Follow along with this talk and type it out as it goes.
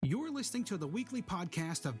listening to the weekly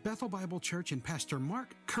podcast of Bethel Bible Church and Pastor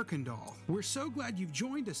Mark Kirkendall. We're so glad you've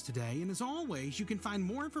joined us today, and as always, you can find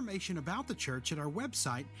more information about the church at our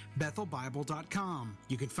website, bethelbible.com.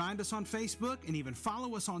 You can find us on Facebook and even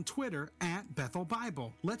follow us on Twitter at Bethel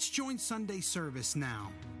Bible. Let's join Sunday service now.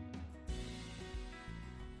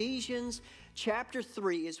 Ephesians chapter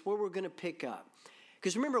 3 is where we're going to pick up.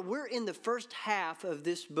 Because remember, we're in the first half of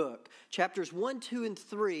this book. Chapters 1, 2, and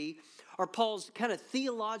 3 are Paul's kind of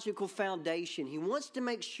theological foundation. He wants to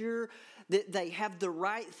make sure that they have the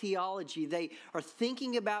right theology. They are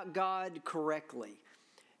thinking about God correctly.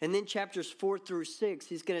 And then chapters 4 through 6,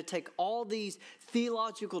 he's going to take all these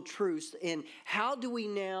theological truths and how do we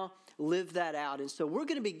now live that out? And so we're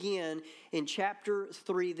going to begin in chapter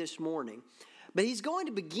 3 this morning. But he's going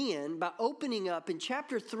to begin by opening up, and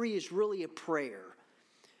chapter 3 is really a prayer.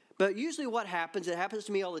 But usually what happens, it happens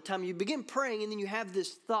to me all the time, you begin praying and then you have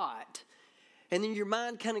this thought. And then your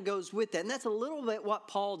mind kind of goes with that. And that's a little bit what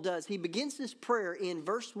Paul does. He begins this prayer in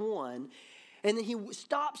verse 1, and then he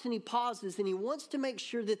stops and he pauses and he wants to make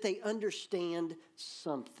sure that they understand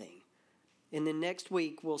something. And then next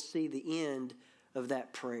week we'll see the end of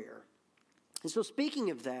that prayer. And so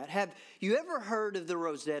speaking of that, have you ever heard of the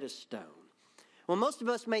Rosetta Stone? Well, most of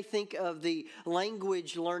us may think of the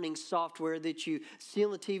language learning software that you see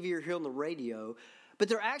on the TV or hear on the radio, but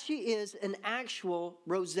there actually is an actual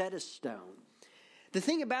Rosetta Stone. The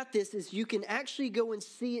thing about this is you can actually go and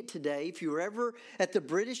see it today if you were ever at the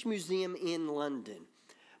British Museum in London.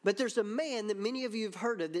 But there's a man that many of you have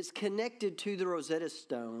heard of that's connected to the Rosetta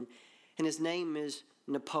Stone, and his name is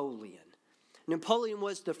Napoleon. Napoleon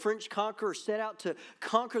was the French conqueror, set out to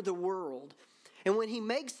conquer the world. And when he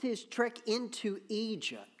makes his trek into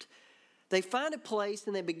Egypt, they find a place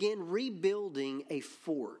and they begin rebuilding a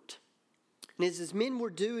fort. And as his men were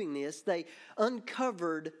doing this, they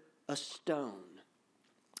uncovered a stone.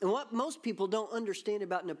 And what most people don't understand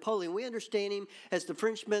about Napoleon, we understand him as the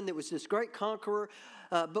Frenchman that was this great conqueror.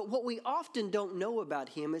 But what we often don't know about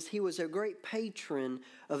him is he was a great patron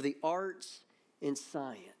of the arts and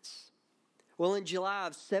science. Well, in July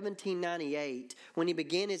of 1798, when he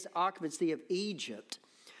began his occupancy of Egypt,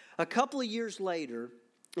 a couple of years later,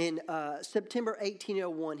 in September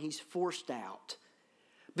 1801, he's forced out.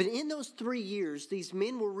 But in those 3 years, these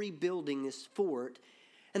men were rebuilding this fort,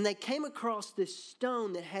 and they came across this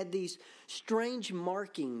stone that had these strange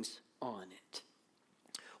markings on it.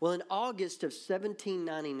 Well, in August of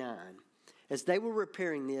 1799, as they were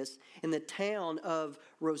repairing this, in the town of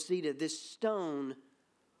Rosetta, this stone,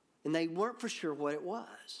 and they weren't for sure what it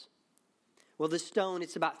was. Well, this stone,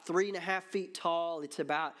 it's about 3.5 feet tall. It's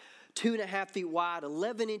about 2.5 feet wide,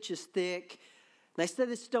 11 inches thick. And they said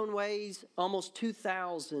this stone weighs almost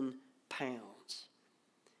 2,000 pounds.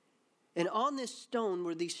 And on this stone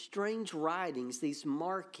were these strange writings, these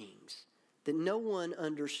markings that no one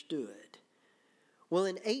understood. Well,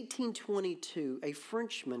 in 1822, a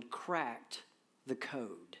Frenchman cracked the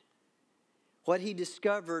code. What he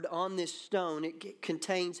discovered on this stone, it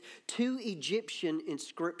contains 2 Egyptian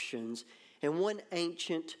inscriptions and 1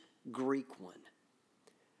 ancient Greek one.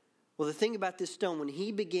 Well, the thing about this stone, when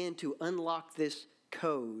he began to unlock this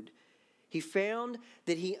code, he found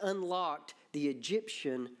that he unlocked the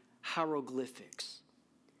Egyptian hieroglyphics.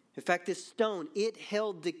 In fact, this stone, it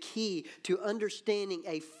held the key to understanding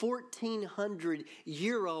a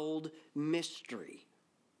 1,400-year-old mystery.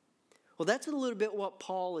 Well, that's a little bit what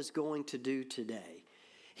Paul is going to do today.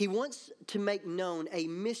 He wants to make known a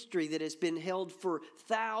mystery that has been held for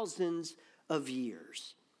thousands of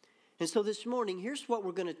years. And so this morning, here's what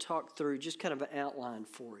we're going to talk through, just kind of an outline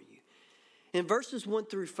for you. In verses 1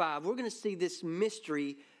 through 5, we're going to see this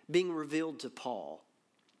mystery being revealed to Paul.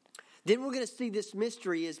 Then we're going to see this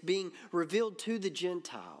mystery as being revealed to the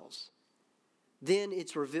Gentiles. Then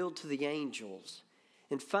it's revealed to the angels.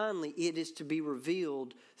 And finally, it is to be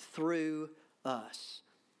revealed through us.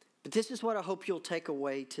 But this is what I hope you'll take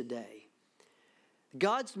away today.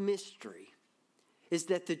 God's mystery is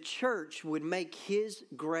that the church would make His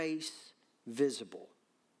grace visible.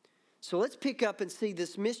 So let's pick up and see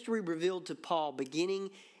this mystery revealed to Paul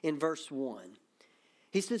beginning in verse 1.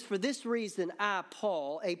 He says, "For this reason I,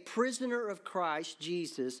 Paul, a prisoner of Christ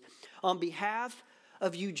Jesus, on behalf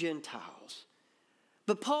of you Gentiles."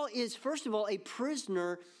 But Paul is, first of all, a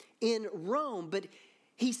prisoner in Rome, but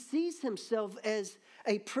he sees himself as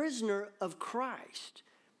a prisoner of Christ.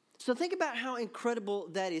 So think about how incredible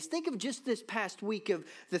that is. Think of just this past week of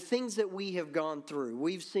the things that we have gone through.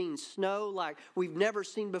 We've seen snow like we've never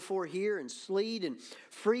seen before here, and sleet and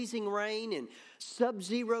freezing rain and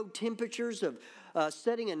sub-zero temperatures of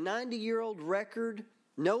setting a 90-year-old record,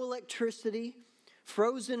 no electricity.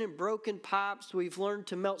 frozen and broken pipes. We've learned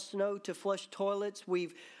to melt snow to flush toilets.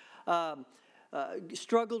 We've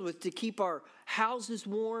struggled to keep our houses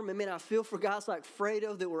warm. I mean, I feel for guys like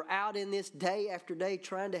Fredo that were out in this day after day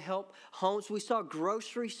trying to help homes. We saw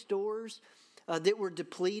grocery stores that were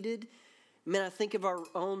depleted. I mean, I think of our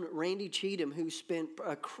own Randy Cheatham, who spent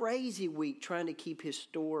a crazy week trying to keep his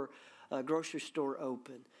grocery store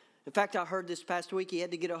open. In fact, I heard this past week he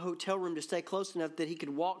had to get a hotel room to stay close enough that he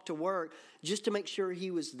could walk to work just to make sure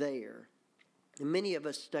he was there. And many of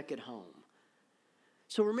us stuck at home.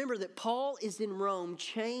 So remember that Paul is in Rome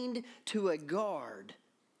chained to a guard,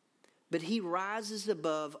 but he rises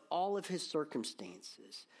above all of his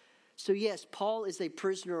circumstances. So yes, Paul is a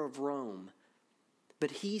prisoner of Rome,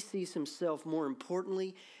 but he sees himself more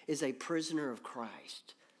importantly as a prisoner of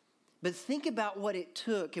Christ. But think about what it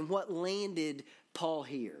took and what landed Paul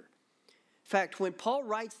here. In fact, when Paul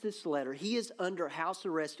writes this letter, he is under house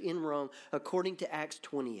arrest in Rome according to Acts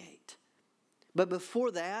 28. But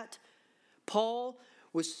before that, Paul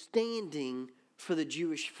was standing for the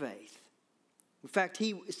Jewish faith. In fact,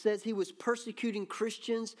 he says he was persecuting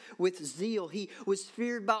Christians with zeal. He was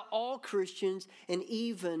feared by all Christians and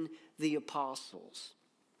even the apostles.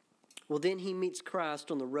 Well, then he meets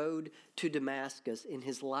Christ on the road to Damascus, and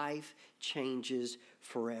his life changes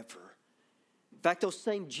forever. In fact, those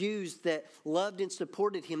same Jews that loved and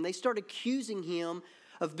supported him, they start accusing him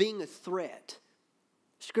of being a threat.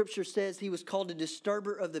 Scripture says he was called a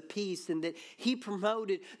disturber of the peace and that he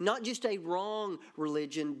promoted not just a wrong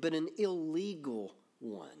religion, but an illegal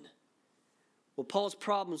one. Well, Paul's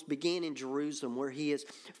problems began in Jerusalem, where he is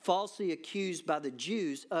falsely accused by the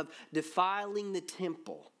Jews of defiling the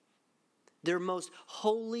temple, their most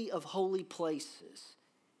holy of holy places.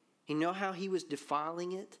 You know how he was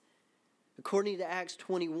defiling it? According to Acts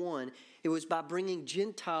 21, it was by bringing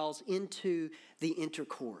Gentiles into the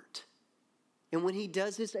intercourt. And when he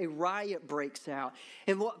does this, a riot breaks out.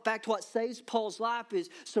 And in fact, what saves Paul's life is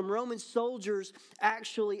some Roman soldiers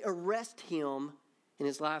actually arrest him, and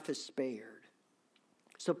his life is spared.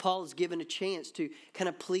 So Paul is given a chance to kind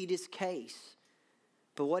of plead his case.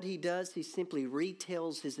 But what he does, he simply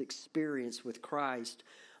retells his experience with Christ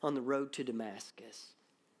on the road to Damascus.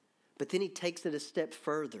 But then he takes it a step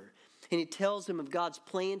further, and he tells them of God's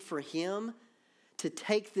plan for him to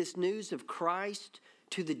take this news of Christ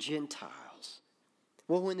to the Gentiles.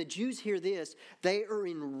 Well, when the Jews hear this, they are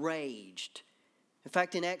enraged. In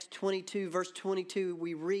fact, in Acts 22, verse 22,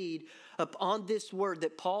 we read upon this word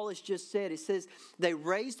that Paul has just said. It says, they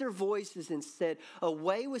raised their voices and said,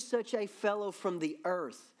 away with such a fellow from the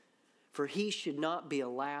earth, for he should not be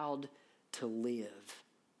allowed to live.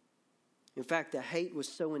 In fact, the hate was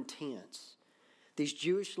so intense. These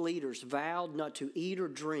Jewish leaders vowed not to eat or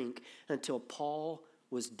drink until Paul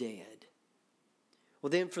was dead. Well,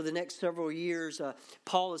 then for the next several years,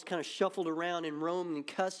 Paul is kind of shuffled around in Rome in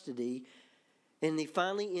custody, and he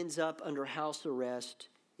finally ends up under house arrest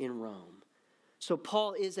in Rome. So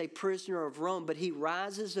Paul is a prisoner of Rome, but he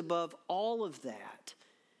rises above all of that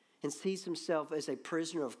and sees himself as a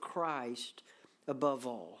prisoner of Christ above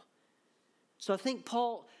all. So I think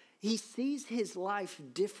Paul, he sees his life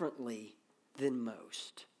differently than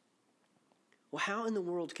most. Well, how in the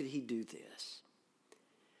world could he do this?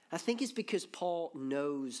 I think it's because Paul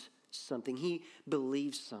knows something. He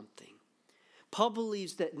believes something. Paul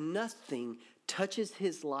believes that nothing touches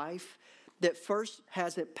his life that first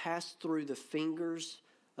hasn't passed through the fingers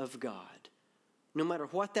of God. No matter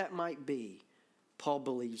what that might be, Paul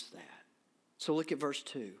believes that. So look at verse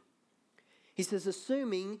 2. He says,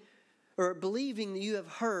 assuming or believing that you have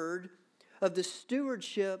heard of the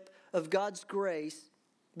stewardship of God's grace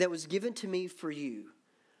that was given to me for you.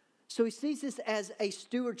 So he sees this as a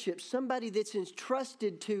stewardship, somebody that's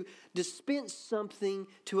entrusted to dispense something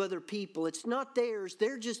to other people. It's not theirs.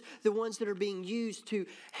 They're just the ones that are being used to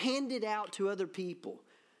hand it out to other people.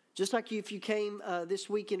 Just like if you came this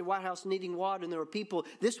week into White House needing water and there were people,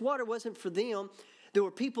 this water wasn't for them. There were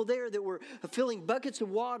people there that were filling buckets of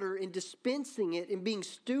water and dispensing it and being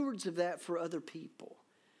stewards of that for other people.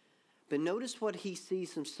 But notice what he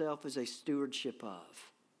sees himself as a stewardship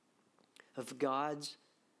of God's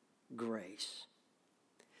grace.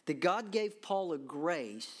 That God gave Paul a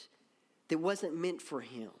grace that wasn't meant for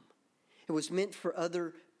him. It was meant for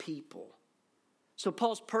other people. So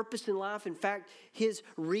Paul's purpose in life, in fact, his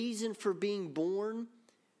reason for being born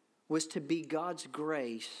was to be God's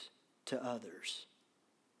grace to others.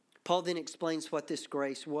 Paul then explains what this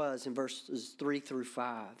grace was in verses 3 through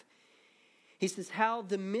 5. He says, how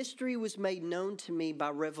the mystery was made known to me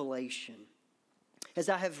by revelation, as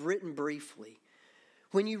I have written briefly.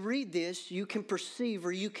 When you read this, you can perceive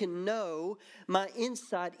or you can know my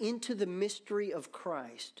insight into the mystery of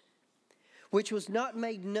Christ, which was not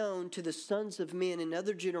made known to the sons of men in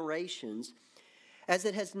other generations, as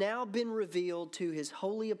it has now been revealed to his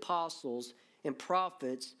holy apostles and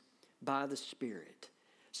prophets by the Spirit.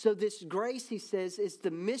 So this grace, he says, is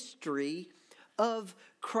the mystery of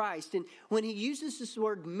Christ. And when he uses this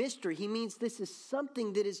word mystery, he means this is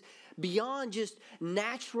something that is beyond just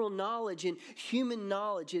natural knowledge and human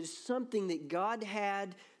knowledge. It is something that God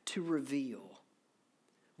had to reveal.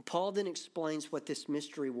 Paul then explains what this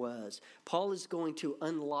mystery was. Paul is going to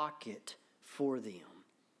unlock it for them.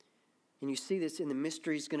 And you see this in the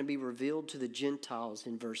mystery is going to be revealed to the Gentiles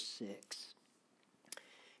in verse 6.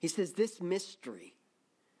 He says this mystery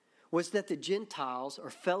was that the Gentiles are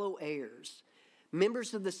fellow heirs,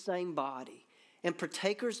 members of the same body, and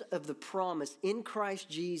partakers of the promise in Christ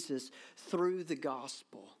Jesus through the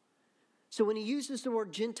gospel. So when he uses the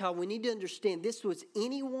word Gentile, we need to understand this was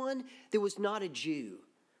anyone that was not a Jew.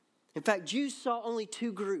 In fact, Jews saw only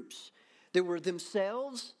two groups. There were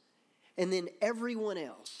themselves and then everyone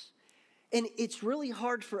else. And it's really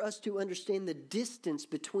hard for us to understand the distance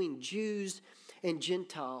between Jews and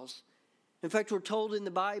Gentiles. In fact, we're told in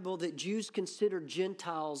the Bible that Jews considered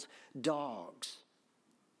Gentiles dogs.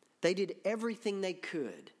 They did everything they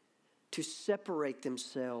could to separate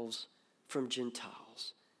themselves from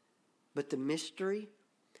Gentiles. But this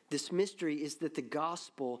mystery is that the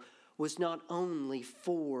gospel was not only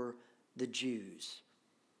for the Jews.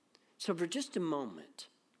 So for just a moment,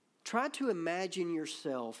 try to imagine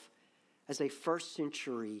yourself as a first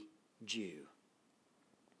century Jew.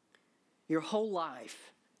 Your whole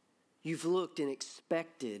life, you've looked and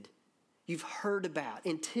expected, you've heard about,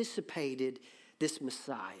 anticipated this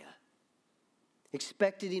Messiah.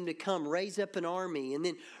 Expected him to come, raise up an army, and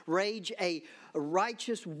then wage a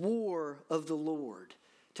righteous war of the Lord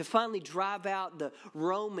to finally drive out the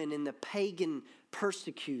Roman and the pagan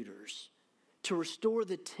persecutors, to restore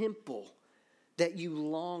the temple that you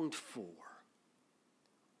longed for.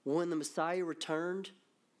 When the Messiah returned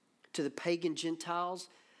to the pagan Gentiles,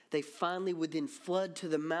 they finally would then flood to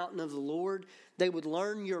the mountain of the Lord. They would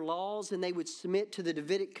learn your laws and they would submit to the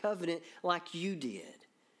Davidic covenant like you did.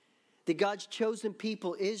 That God's chosen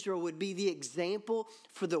people, Israel, would be the example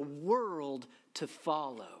for the world to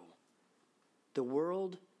follow. The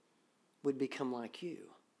world would become like you.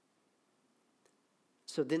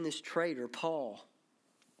 So then this traitor, Paul,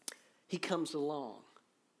 he comes along.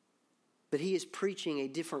 But he is preaching a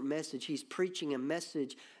different message. He's preaching a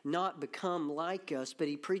message not become like us, but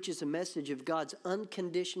he preaches a message of God's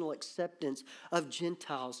unconditional acceptance of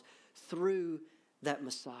Gentiles through that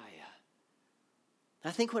Messiah.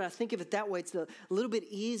 I think when I think of it that way, it's a little bit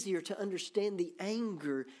easier to understand the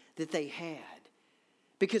anger that they had.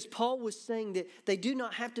 Because Paul was saying that they do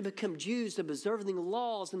not have to become Jews of observing the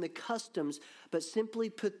laws and the customs, but simply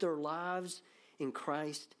put their lives in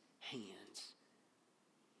Christ's hands.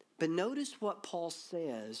 But notice what Paul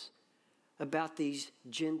says about these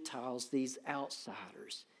Gentiles, these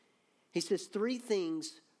outsiders. He says 3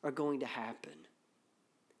 things are going to happen.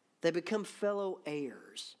 They become fellow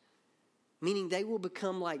heirs, meaning they will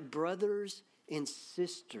become like brothers and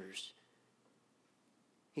sisters.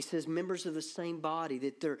 He says members of the same body,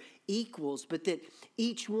 that they're equals, but that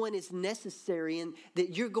each one is necessary and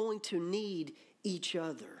that you're going to need each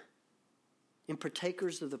other. And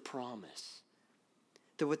partakers of the promise.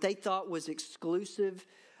 That what they thought was exclusive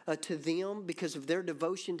to them because of their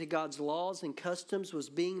devotion to God's laws and customs was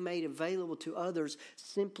being made available to others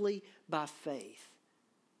simply by faith.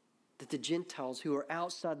 That the Gentiles who are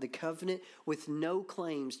outside the covenant with no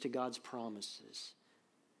claims to God's promises.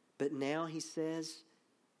 But now he says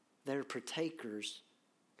they're partakers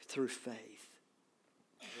through faith.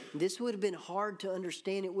 This would have been hard to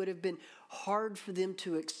understand. It would have been hard for them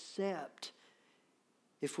to accept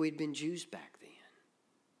if we'd been Jews back then.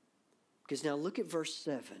 Because now look at verse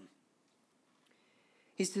 7.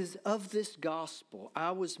 He says, of this gospel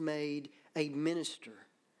I was made a minister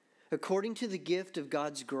according to the gift of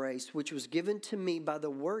God's grace, which was given to me by the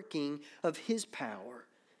working of his power.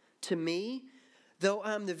 To me, though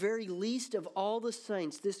I am the very least of all the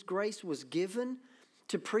saints, this grace was given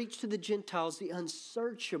to preach to the Gentiles the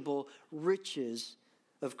unsearchable riches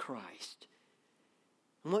of Christ.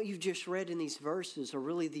 And what you've just read in these verses are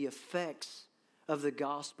really the effects of the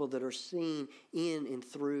gospel that are seen in and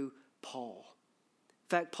through Paul.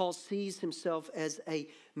 In fact, Paul sees himself as a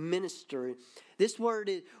minister. This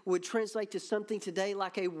word would translate to something today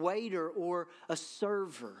like a waiter or a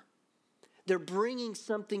server. They're bringing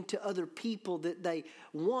something to other people that they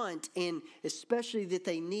want and especially that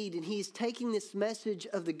they need. And he's taking this message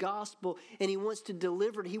of the gospel and he wants to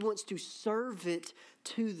deliver it. He wants to serve it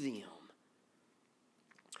to them.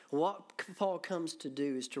 What Paul comes to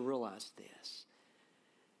do is to realize this,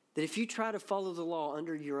 that if you try to follow the law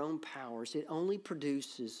under your own powers, it only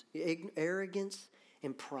produces arrogance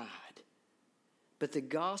and pride. But the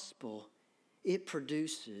gospel, it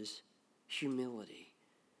produces humility.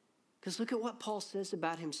 Because look at what Paul says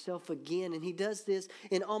about himself again, and he does this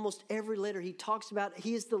in almost every letter. He talks about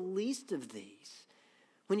he is the least of these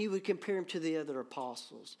when you would compare him to the other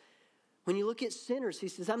apostles. When you look at sinners, he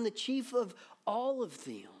says, I'm the chief of all of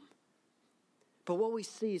them. But what we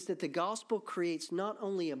see is that the gospel creates not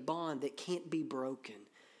only a bond that can't be broken,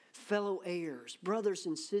 fellow heirs, brothers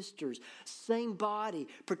and sisters, same body,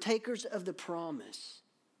 partakers of the promise,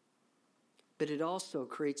 but it also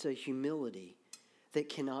creates a humility that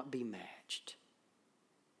cannot be matched.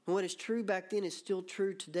 And what is true back then is still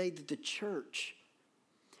true today, that the church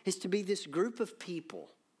is to be this group of people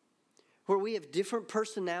where we have different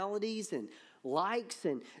personalities and likes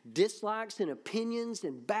and dislikes and opinions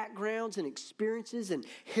and backgrounds and experiences and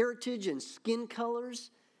heritage and skin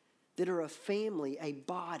colors that are a family, a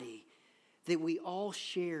body that we all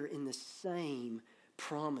share in the same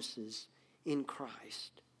promises in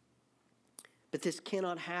Christ. But this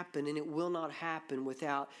cannot happen and it will not happen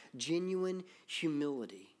without genuine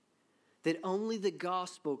humility. That only the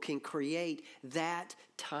gospel can create that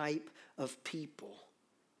type of people.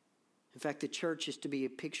 In fact, the church is to be a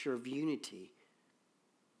picture of unity,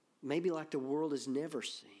 maybe like the world has never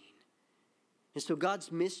seen. And so God's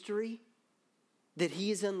mystery that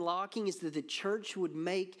he is unlocking is that the church would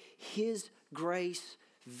make his grace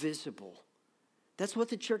visible. That's what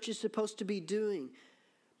the church is supposed to be doing.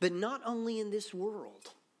 But not only in this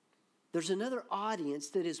world. There's another audience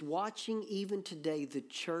that is watching even today, the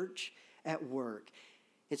church at work.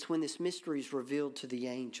 It's when this mystery is revealed to the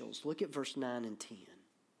angels. Look at verse 9 and 10.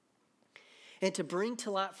 And to bring to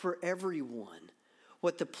light for everyone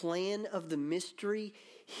what the plan of the mystery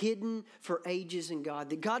hidden for ages in God.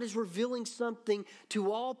 That God is revealing something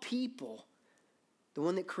to all people, the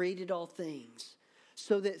one that created all things,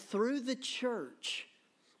 so that through the church,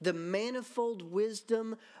 the manifold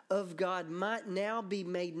wisdom of God might now be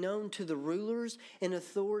made known to the rulers and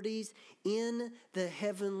authorities in the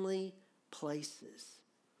heavenly places.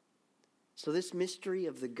 So this mystery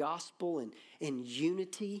of the gospel and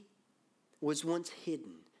unity was once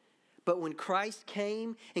hidden. But when Christ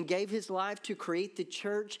came and gave his life to create the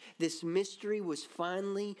church, this mystery was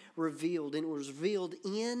finally revealed. And it was revealed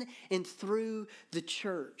in and through the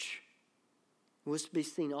church. It was to be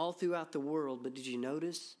seen all throughout the world. But did you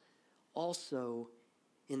notice? Also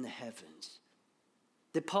in the heavens.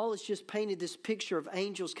 That Paul has just painted this picture of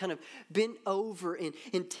angels kind of bent over and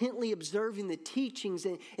intently observing the teachings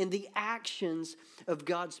and the actions of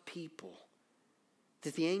God's people.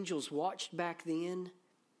 That the angels watched back then,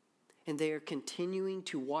 and they are continuing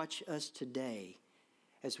to watch us today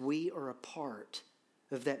as we are a part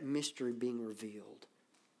of that mystery being revealed.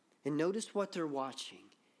 And notice what they're watching.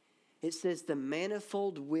 It says the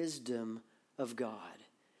manifold wisdom of God.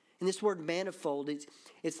 And this word manifold,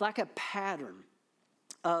 it's like a pattern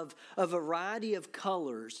of a variety of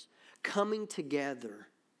colors coming together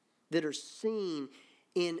that are seen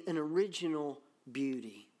in an original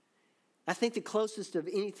beauty. I think the closest of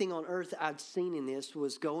anything on earth I'd seen in this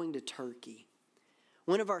was going to Turkey.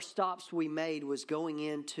 One of our stops we made was going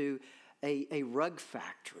into a rug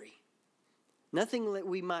factory. Nothing that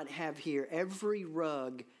we might have here. Every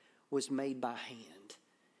rug was made by hand.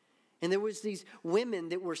 And there was these women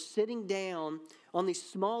that were sitting down on these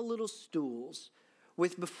small little stools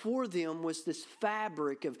with before them was this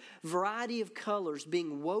fabric of variety of colors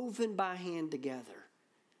being woven by hand together.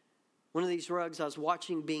 One of these rugs I was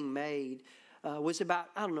watching being made was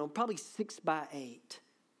about, probably 6 by 8.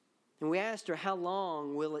 And we asked her, how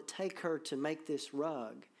long will it take her to make this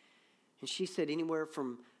rug? And she said anywhere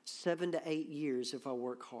from 7 to 8 years if I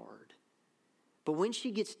work hard. But when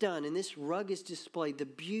she gets done and this rug is displayed, the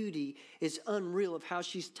beauty is unreal of how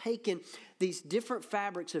she's taken these different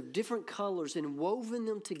fabrics of different colors and woven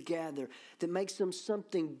them together that makes them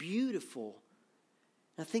something beautiful.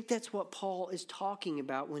 I think that's what Paul is talking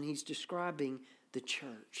about when he's describing the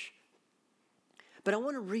church. But I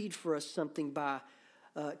want to read for us something by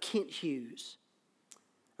Kent Hughes.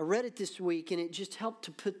 I read it this week and it just helped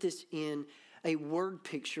to put this in a word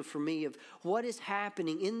picture for me of what is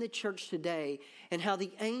happening in the church today and how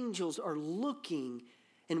the angels are looking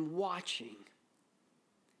and watching.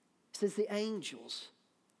 It says the angels,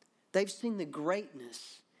 they've seen the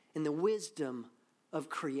greatness and the wisdom of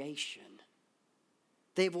creation.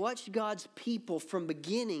 They've watched God's people from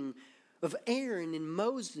beginning of Aaron and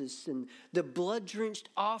Moses and the blood-drenched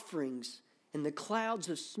offerings and the clouds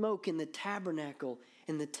of smoke in the tabernacle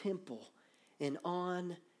and the temple and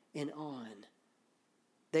on and on.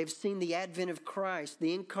 They've seen the advent of Christ,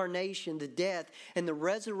 the incarnation, the death, and the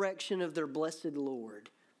resurrection of their blessed Lord.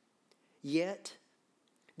 Yet,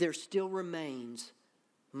 there still remains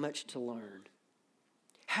much to learn.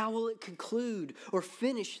 How will it conclude or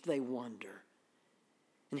finish, they wonder?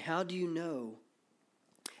 And how do you know?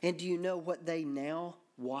 And do you know what they now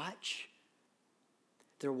watch?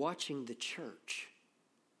 They're watching the church.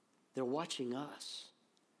 They're watching us.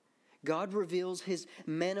 God reveals his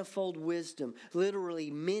manifold wisdom, literally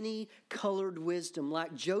many-colored wisdom,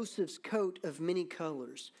 like Joseph's coat of many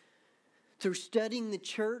colors. Through studying the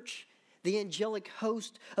church, the angelic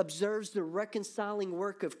host observes the reconciling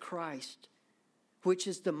work of Christ, which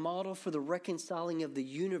is the model for the reconciling of the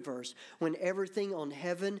universe, when everything on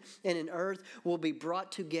heaven and in earth will be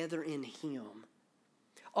brought together in him.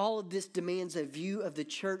 All of this demands a view of the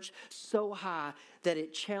church so high that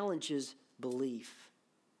it challenges belief.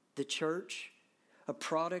 The church, a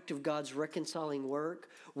product of God's reconciling work,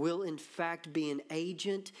 will in fact be an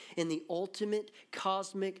agent in the ultimate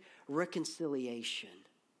cosmic reconciliation.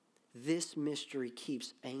 This mystery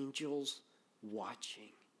keeps angels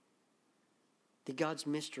watching. That God's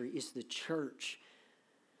mystery is the church,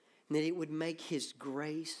 and that it would make his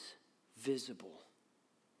grace visible.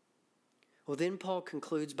 Well, then Paul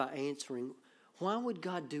concludes by answering, why would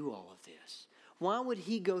God do all of this? Why would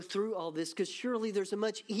he go through all this? Because surely there's a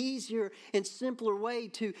much easier and simpler way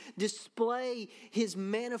to display his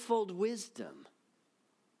manifold wisdom.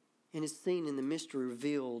 And it's seen in the mystery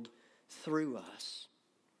revealed through us.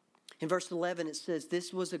 In verse 11 it says,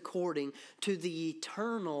 this was according to the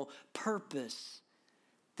eternal purpose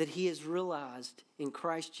that he has realized in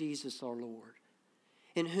Christ Jesus our Lord,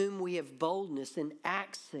 in whom we have boldness and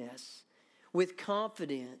access with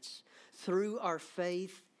confidence through our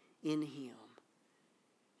faith in him.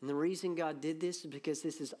 And the reason God did this is because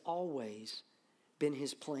this has always been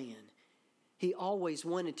his plan. He always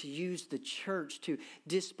wanted to use the church to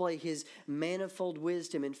display his manifold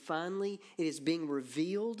wisdom. And finally, it is being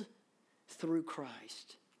revealed through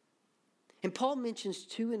Christ. And Paul mentions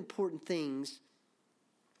two important things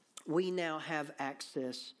we now have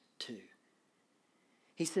access to.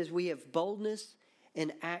 He says we have boldness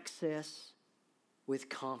and access with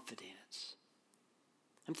confidence.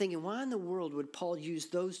 I'm thinking, why in the world would Paul use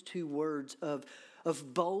those two words of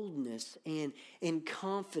boldness and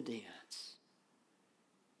confidence?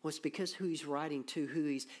 Well, it's because who he's writing to, who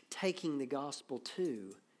he's taking the gospel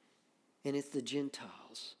to, and it's the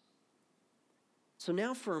Gentiles. So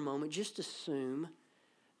now for a moment, just assume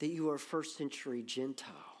that you are a first century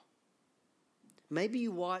Gentile. Maybe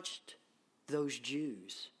you watched those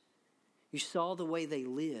Jews. You saw the way they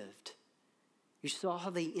lived. You saw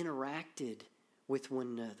how they interacted with one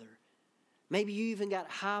another. Maybe you even got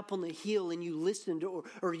high up on the hill and you listened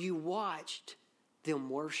or you watched them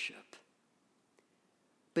worship.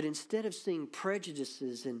 But instead of seeing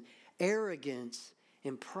prejudices and arrogance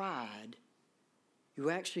and pride, you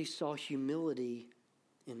actually saw humility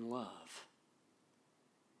and love.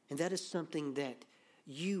 And that is something that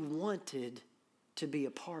you wanted to be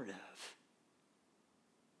a part of.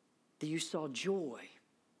 That you saw joy,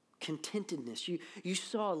 contentedness. You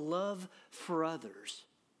saw love for others.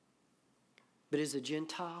 But as a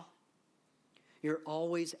Gentile, you're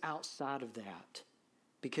always outside of that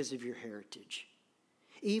because of your heritage.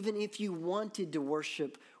 Even if you wanted to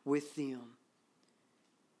worship with them,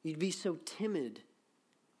 you'd be so timid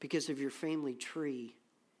because of your family tree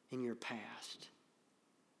and your past.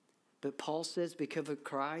 But Paul says because of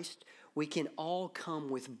Christ, we can all come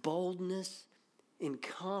with boldness and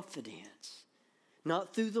confidence,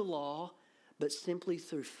 not through the law, but simply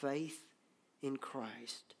through faith in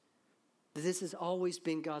Christ. This has always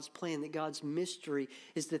been God's plan, that God's mystery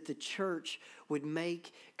is that the church would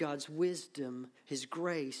make God's wisdom, his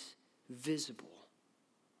grace, visible.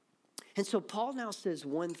 And so Paul now says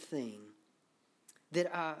one more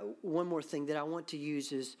thing that I want to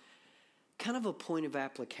use as kind of a point of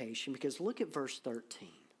application, because look at verse 13.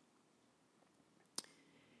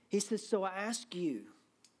 He says, so I ask you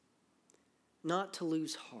not to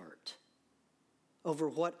lose heart over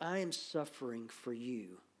what I am suffering for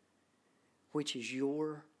you, which is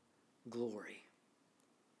your glory.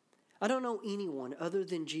 I don't know anyone other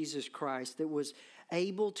than Jesus Christ that was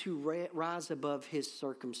able to rise above his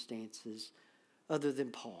circumstances other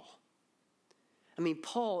than Paul. I mean,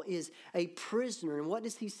 Paul is a prisoner, and what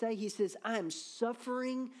does he say? He says, I am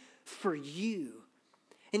suffering for you.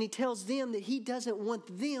 And he tells them that he doesn't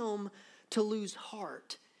want them to lose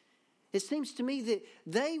heart. It seems to me that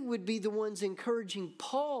they would be the ones encouraging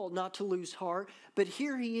Paul not to lose heart, but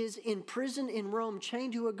here he is in prison in Rome,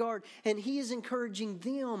 chained to a guard, and he is encouraging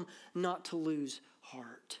them not to lose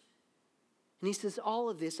heart. And he says, all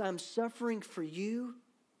of this, I'm suffering for you,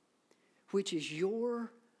 which is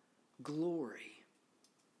your glory.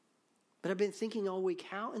 But I've been thinking all week,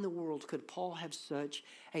 how in the world could Paul have such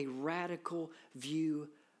a radical view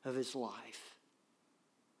of his life?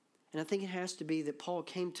 And I think it has to be that Paul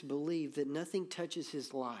came to believe that nothing touches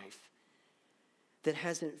his life that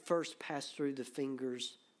hasn't first passed through the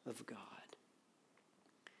fingers of God.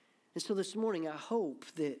 And so this morning, I hope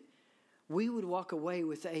that we would walk away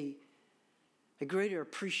with a greater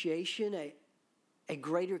appreciation, a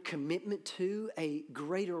greater commitment to, a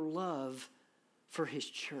greater love for his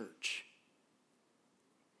church.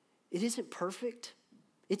 It isn't perfect.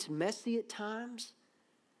 It's messy at times.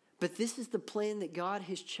 But this is the plan that God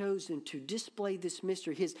has chosen to display this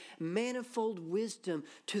mystery, his manifold wisdom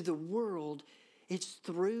to the world. It's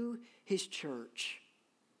through his church.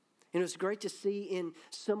 And it was great to see in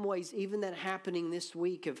some ways even that happening this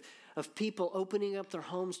week of people opening up their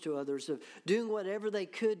homes to others, of doing whatever they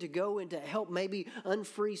could to go and to help maybe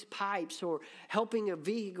unfreeze pipes or helping a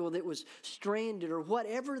vehicle that was stranded or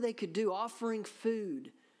whatever they could do, offering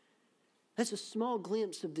food. That's a small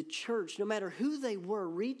glimpse of the church, no matter who they were,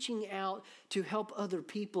 reaching out to help other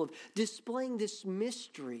people, displaying this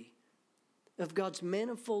mystery of God's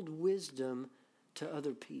manifold wisdom to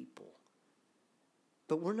other people.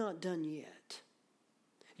 But we're not done yet.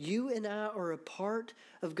 You and I are a part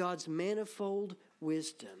of God's manifold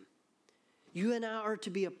wisdom. You and I are to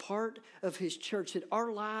be a part of his church, that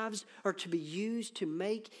our lives are to be used to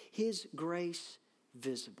make his grace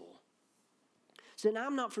visible. So now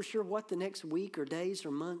I'm not for sure what the next week or days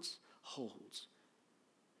or months holds.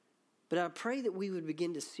 But I pray that we would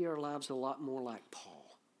begin to see our lives a lot more like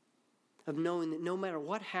Paul, of knowing that no matter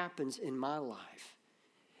what happens in my life,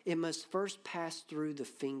 it must first pass through the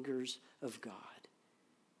fingers of God.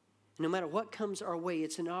 No matter what comes our way,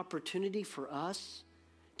 it's an opportunity for us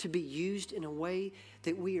to be used in a way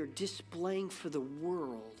that we are displaying for the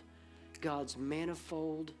world God's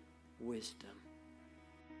manifold wisdom.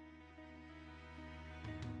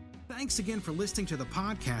 Thanks again for listening to the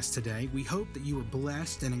podcast today. We hope that you were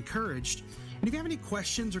blessed and encouraged. And if you have any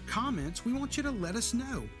questions or comments, we want you to let us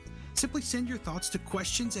know. Simply send your thoughts to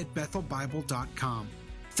questions@bethelbible.com.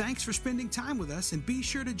 Thanks for spending time with us, and be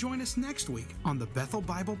sure to join us next week on the Bethel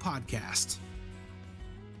Bible Podcast.